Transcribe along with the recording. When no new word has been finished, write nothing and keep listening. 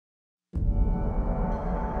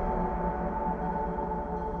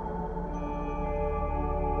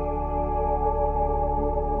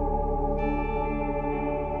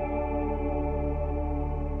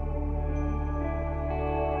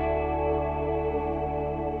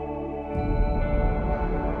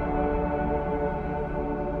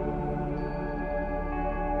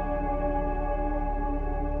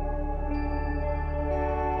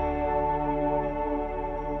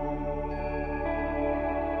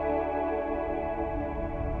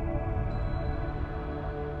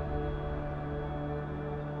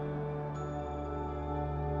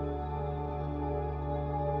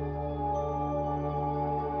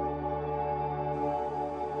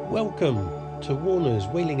Welcome to Warner's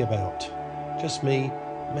Wheeling About. Just me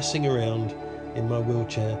messing around in my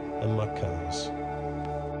wheelchair and my cars.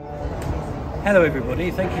 Hello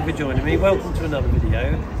everybody, thank you for joining me. Welcome to another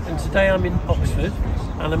video. And today I'm in Oxford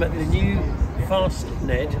and I'm at the new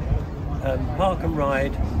FastNed Park and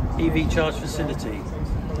Ride EV charge facility.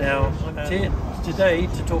 Now I'm here today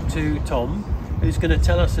to talk to Tom, who's going to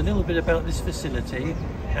tell us a little bit about this facility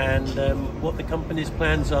and what the company's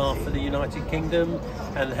plans are for the United Kingdom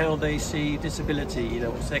and how they see disability, you know,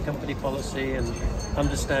 what's their company policy and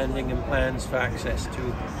understanding and plans for access to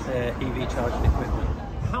their EV charging equipment.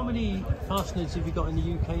 How many FastNeds have you got in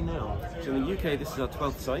the UK now? So in the UK, this is our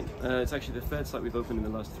 12th site. It's actually the third site we've opened in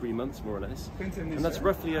the last 3 months, more or less. And that's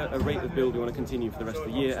roughly a rate of build we want to continue for the rest of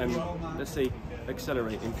the year and, let's say,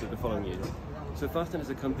 accelerate into the following year. So FastNed as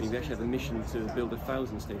a company, we actually have a mission to build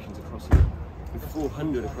 1,000 stations across Europe, with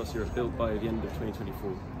 400 across Europe built by the end of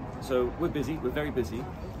 2024. So we're busy, we're very busy,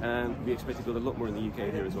 and we expect to build a lot more in the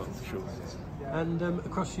UK here as well, for sure. And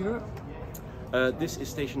across Europe? This is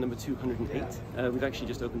station number 208. We've actually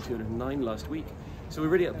just opened 209 last week. So we're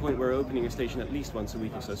really at a point where we're opening a station at least once a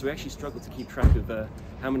week or so. So we actually struggle to keep track of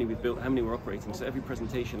how many we've built, how many we're operating. So every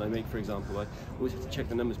presentation I make, for example, I always have to check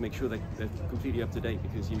the numbers, make sure they're completely up to date,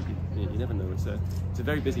 because you never know. It's a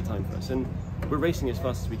very busy time for us. And we're racing as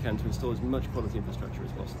fast as we can to install as much quality infrastructure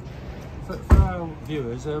as possible. For our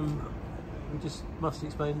viewers, we just must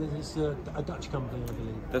explain that it's a Dutch company, I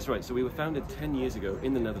believe. That's right. So we were founded 10 years ago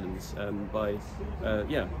in the Netherlands by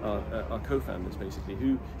our co-founders, basically,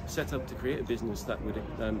 who set up to create a business that would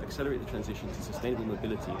accelerate the transition to sustainable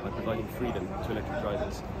mobility by providing freedom to electric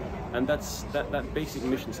drivers. And that basic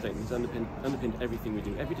mission statement has underpinned everything we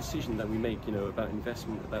do. Every decision that we make, you know, about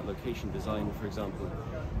investment, about location design, for example,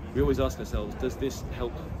 we always ask ourselves, does this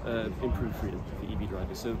help improve freedom for EV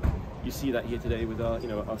drivers? So you see that here today with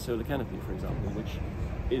our solar canopy, for example, which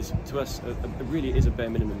is to us really is a bare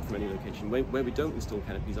minimum from any location. Where we don't install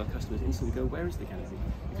canopies, our customers instantly go, where is the canopy?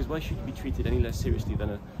 Because why should you be treated any less seriously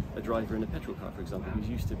than a driver in a petrol car, for example, who's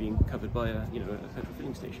used to being covered by a petrol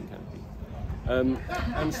filling station canopy?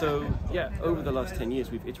 And so, yeah, over the last 10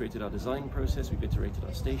 years, we've iterated our design process, we've iterated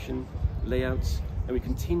our station layouts, and we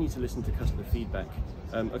continue to listen to customer feedback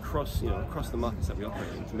across the markets that we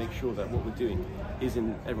operate in to make sure that what we're doing is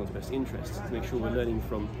in everyone's best interests, to make sure we're learning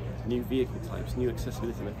from new vehicle types, new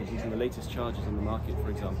accessibility methods, using the latest chargers on the market,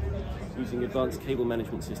 for example, using advanced cable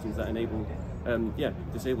management systems that enable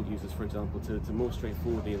disabled users, for example, to more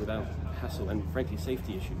straightforwardly, without hassle and frankly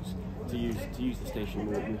safety issues, to use the station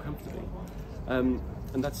more comfortably. And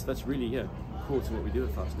that's really core to what we do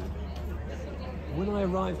at FastNed. When I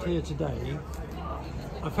arrived here today,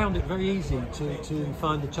 I found it very easy to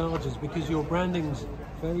find the chargers because your branding's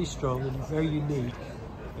very strong and very unique,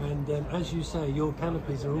 and as you say, your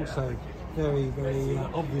canopies are also very, very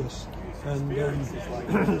obvious.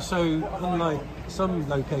 And so, unlike some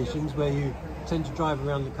locations where you tend to drive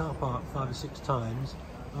around the car park 5 or 6 times,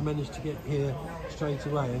 I managed to get here straight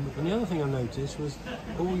away. And the other thing I noticed was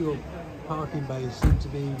all your parking bays seem to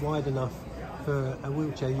be wide enough for a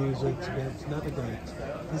wheelchair user to be able to navigate.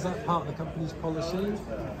 Is that part of the company's policy?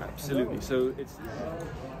 Absolutely. So it's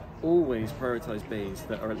always prioritise bays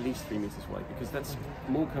that are at least 3 meters wide, because that's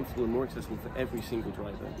more comfortable and more accessible for every single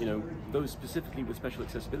driver. You know, those specifically with special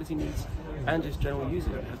accessibility needs and just general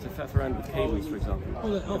users who have to faff around with cables, for example.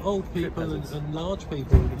 Well, old people and large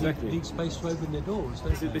people need space to open their doors.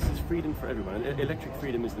 This is freedom for everyone, and electric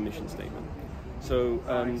freedom is the mission statement. So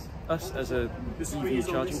us as a EV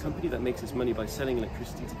charging company that makes its money by selling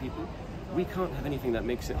electricity to people, we can't have anything that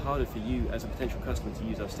makes it harder for you as a potential customer to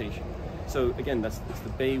use our station. So again, it's the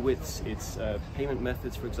bay widths, it's payment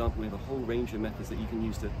methods, for example. We have a whole range of methods that you can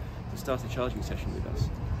use to start a charging session with us.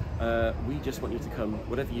 We just want you to come,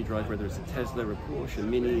 whatever you drive, whether it's a Tesla, a Porsche, a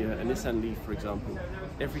Mini, a Nissan Leaf, for example.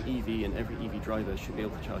 Every EV and every EV driver should be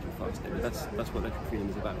able to charge with FastNed. That's what electric freedom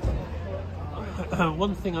is about.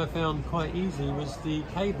 One thing I found quite easy was the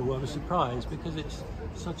cable. I was surprised because it's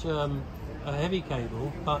such a heavy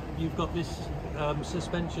cable, but you've got this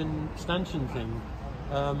suspension stanchion thing,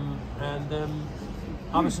 and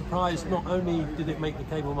I was surprised. Not only did it make the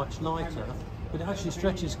cable much lighter, but it actually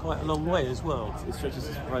stretches quite a long way as well. It stretches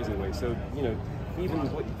a surprising way. So, you know, even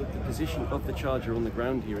the position of the charger on the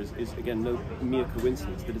ground here is again no mere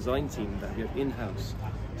coincidence. The design team that we have in-house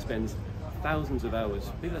spends thousands of hours,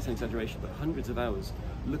 maybe that's an exaggeration, but hundreds of hours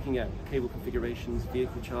looking at cable configurations,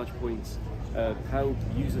 vehicle charge points, how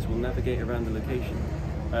users will navigate around the location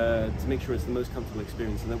to make sure it's the most comfortable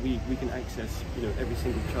experience, and that we can access every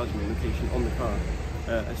single charging location on the car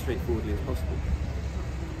as straightforwardly as possible.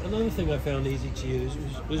 Another thing I found easy to use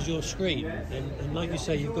was your screen, and like you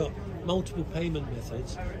say, you've got multiple payment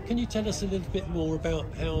methods. Can you tell us a little bit more about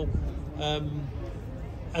how,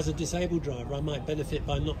 as a disabled driver, I might benefit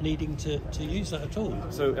by not needing to use that at all?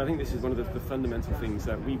 So I think this is one of the fundamental things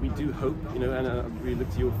that we do hope, and I really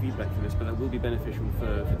look to your feedback for this, but that will be beneficial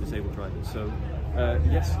for disabled drivers. So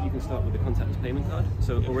yes, you can start with a contactless payment card.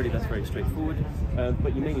 So already that's very straightforward,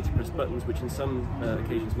 but you may need to press buttons, which in some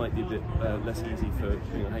occasions might be a bit less easy for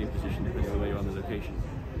how you position depending on where you are on the location.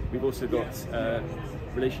 We've also got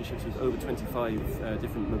relationships with over 25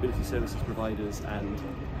 different mobility services providers and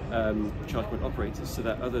charge point operators, so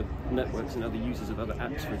that other networks and other users of other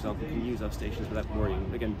apps, for example, can use our stations without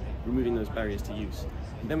worrying, again, removing those barriers to use.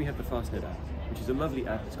 And then we have the FastNed app, which is a lovely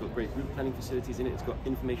app. It's got great route planning facilities in it. It's got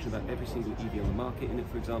information about every single EV on the market in it,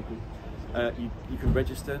 for example. You can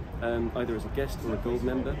register either as a guest or a gold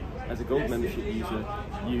member. As a gold membership user,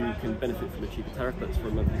 you can benefit from a cheaper tariff, that's for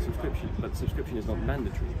a monthly subscription, but the subscription is not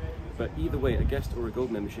mandatory. But either way, a guest or a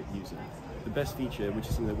gold membership user, the best feature, which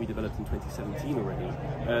is something that we developed in 2017 already,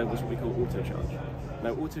 was what we call auto charge.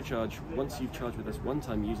 Now, auto charge, once you've charged with us one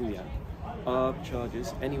time using the app, our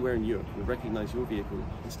chargers anywhere in Europe will recognize your vehicle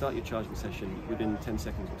and start your charging session within 10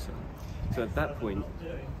 seconds or so. So at that point,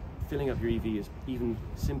 filling up your EV is even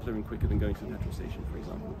simpler and quicker than going to a petrol station, for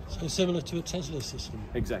example. So similar to a Tesla system?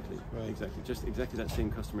 Exactly, right. Exactly. Just exactly that same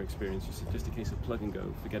customer experience, just a case of plug and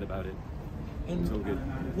go, forget about it. And it's all good.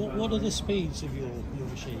 What are the speeds of your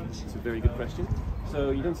machines? It's a very good question.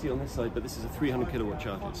 So you don't see it on this side, but this is a 300 kilowatt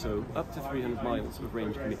charger. So up to 300 miles of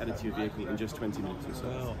range can be added to your vehicle in just 20 minutes or so.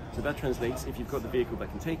 Wow. So that translates, if you've got the vehicle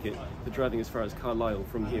that can take it, to driving as far as Carlisle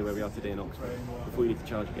from here where we are today in Oxford, before you need to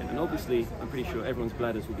charge again. And obviously, I'm pretty sure everyone's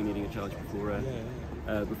bladders will be needing a charge before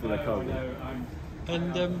their car will.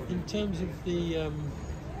 And in terms of the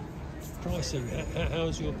pricing,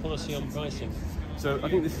 how's your policy on pricing? So I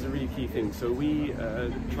think this is a really key thing. So we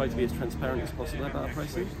try to be as transparent as possible about our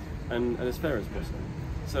pricing and as fair as possible.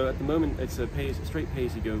 So at the moment it's a straight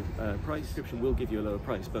pay-as-you-go price. Subscription will give you a lower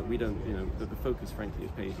price, but we don't, the focus frankly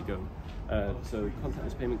is pay-as-you-go. So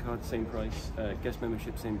contactless payment card, same price. Guest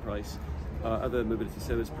membership, same price. Other mobility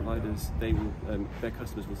service providers, they will, their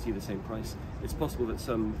customers will see the same price. It's possible that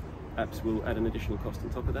some apps will add an additional cost on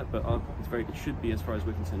top of that, but it should be, as far as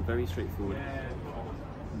we're concerned, very straightforward.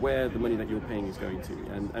 Where the money that you're paying is going to,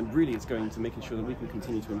 and really it's going to making sure that we can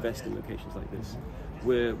continue to invest in locations like this.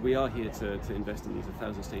 We are here to invest in these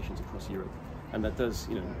 1,000 stations across Europe, and that does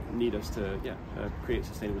need us to create a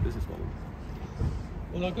sustainable business model.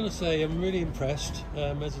 Well, I've got to say I'm really impressed.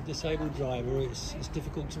 As a disabled driver, it's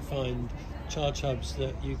difficult to find charge hubs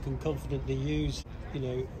that you can confidently use.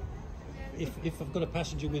 If I've got a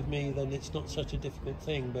passenger with me, then it's not such a difficult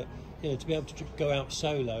thing, but to be able to go out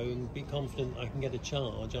solo and be confident I can get a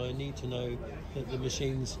charge, I need to know that the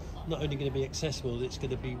machine's not only going to be accessible, it's going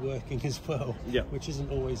to be working as well, which isn't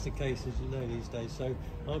always the case, as you know, these days. So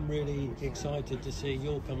I'm really excited to see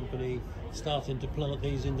your company starting to plant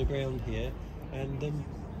these in the ground here, and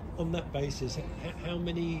on that basis, how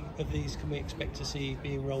many of these can we expect to see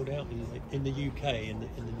being rolled out in the UK in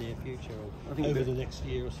the near future, or over the next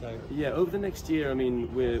year or so? Yeah, over the next year, I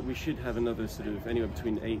mean, we should have another sort of anywhere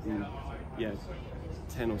between 8 and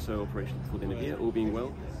 10 or so operations before the end of the year, all being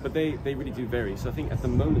well. But they really do vary. So I think at the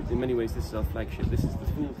moment, in many ways, this is our flagship. This is the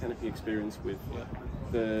full canopy experience with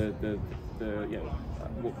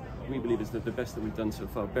what we believe is the best that we've done so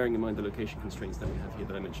far, bearing in mind the location constraints that we have here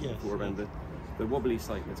that I mentioned before around the wobbly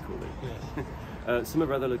site, let's call it. Yes. Some of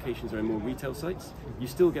our other locations are in more retail sites. You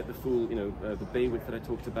still get the full, the bay width that I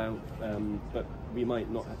talked about, but we might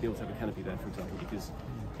not be able to have a canopy there, for example, because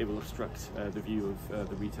it will obstruct the view of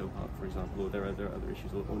the retail park, for example, or there are other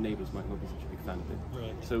issues, or neighbours might not be such a big fan of it.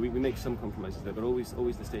 Right. So we make some compromises there, but always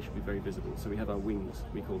the station will be very visible. So we have our wings,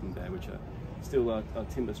 we call them there, which are still our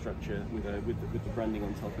timber structure with the branding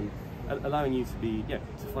on top, and allowing you to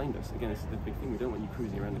to find us. Again, this is the big thing. We don't want you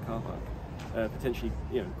cruising around the car park, potentially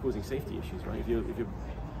causing safety issues, right? If you're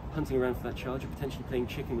hunting around for that charger, potentially playing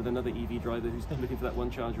chicken with another EV driver who's looking for that one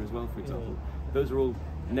charger as well, for example. Those are all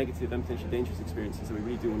negative and potentially dangerous experiences that we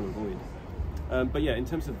really do want to avoid. But in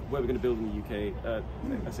terms of where we're going to build in the UK,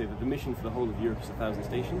 I say that the mission for the whole of Europe is 1,000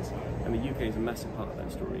 stations, and the UK is a massive part of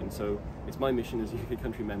that story. And so it's my mission as UK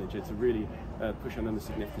country manager to really push our numbers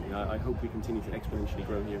significantly. I hope we continue to exponentially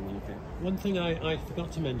grow here in the UK. One thing I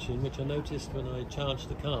forgot to mention, which I noticed when I charged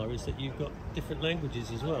the car, is that you've got different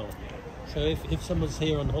languages as well. So if someone's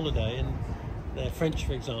here on holiday and they're French,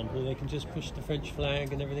 for example, they can just push the French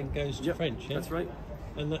flag and everything goes to French. Yeah? That's right.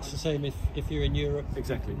 And that's the same if you're in Europe.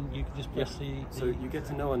 Exactly. You can just press the... So you get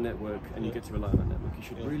to know our network and you get to rely on our network. You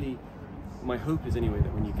should really... My hope is anyway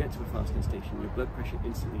that when you get to a FastNed station, your blood pressure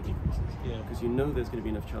instantly decreases. Because you know there's going to be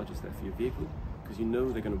enough charges there for your vehicle, because you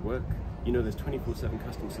know they're going to work. You know there's 24/7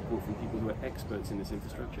 customer support from people who are experts in this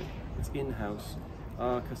infrastructure. It's in-house.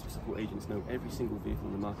 Our customer support agents know every single vehicle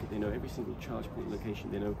in the market. They know every single charge port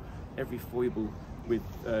location. They know every foible with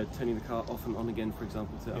turning the car off and on again, for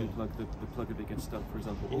example, to unplug the plug if it gets stuck, for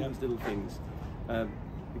example. All these little things.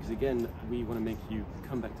 Because again, we want to make you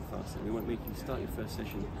come back to FastNed. We want to make you start your first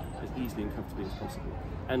session as easily and comfortably as possible.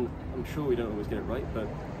 And I'm sure we don't always get it right, but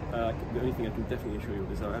the only thing I can definitely assure you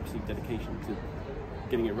is our absolute dedication to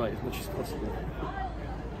getting it right as much as possible.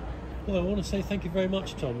 Well, I want to say thank you very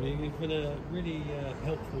much, Tom. You've been really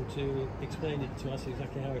helpful to explain it to us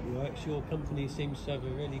exactly how it works. Your company seems to have a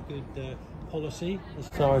really good policy as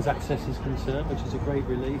far as access is concerned, which is a great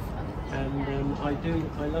relief. And I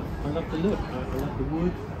love the look. I love the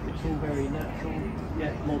wood. It's all very natural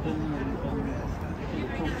yet modern, and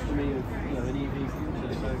it talks to me of an EV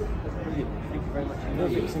future. So brilliant. Thank you very much.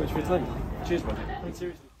 Thank you so much for your time. Cheers, Roger.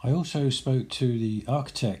 Seriously. I also spoke to the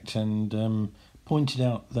architect and pointed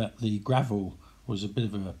out that the gravel was a bit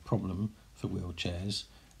of a problem for wheelchairs.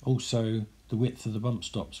 Also, the width of the bump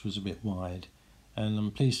stops was a bit wide, and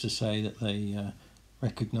I'm pleased to say that they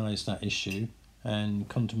recognised that issue and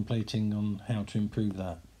contemplating on how to improve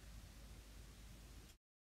that.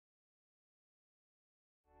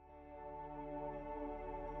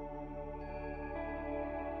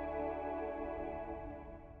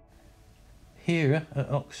 Here at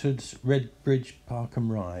Oxford's Redbridge Park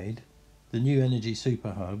and Ride, the new Energy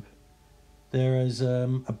Superhub, there is a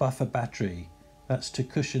buffer battery. That's to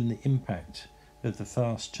cushion the impact of the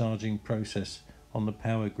fast charging process on the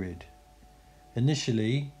power grid.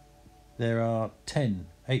 Initially, there are 10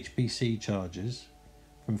 HPC chargers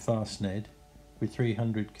from FastNed with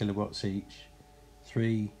 300 kilowatts each,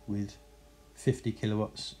 3 with 50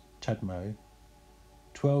 kilowatts CHAdeMO,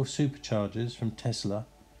 12 superchargers from Tesla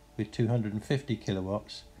with 250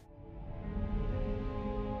 kilowatts,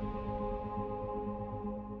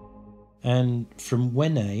 and from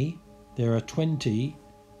Wenea there are 20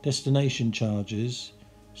 destination chargers,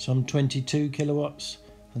 some 22 kilowatts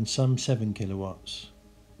and some 7 kilowatts.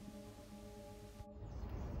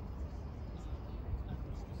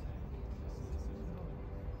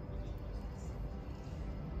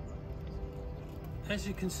 As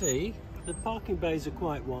you can see, the parking bays are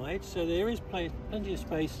quite wide, so there is plenty of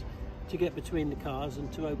space to get between the cars and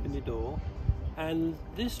to open your door. And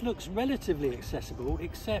this looks relatively accessible,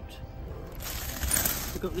 except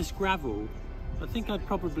we've got this gravel. I think I'd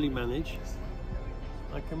probably manage.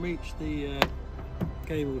 I can reach the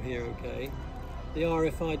cable here okay. The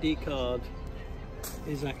RFID card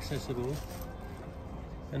is accessible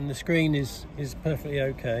and the screen is perfectly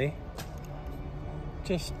okay.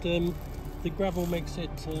 Just the gravel makes it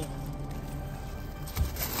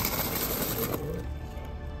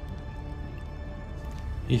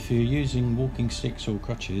If you're using walking sticks or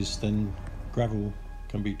crutches, then gravel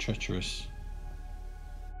can be treacherous.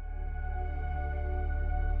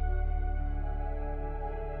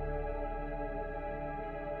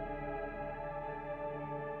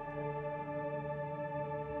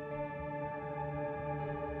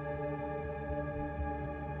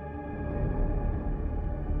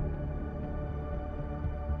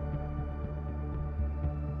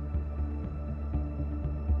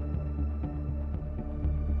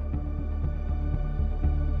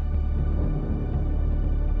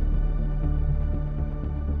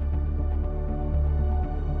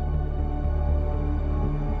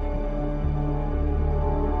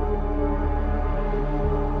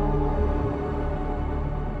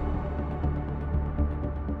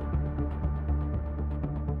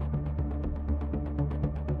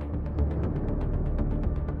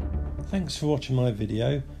 Thanks for watching my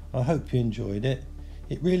video. I hope you enjoyed it.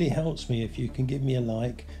 It really helps me if you can give me a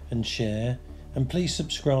like and share, and please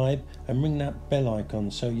subscribe and ring that bell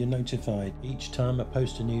icon so you're notified each time I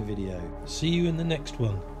post a new video. See you in the next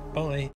one. Bye.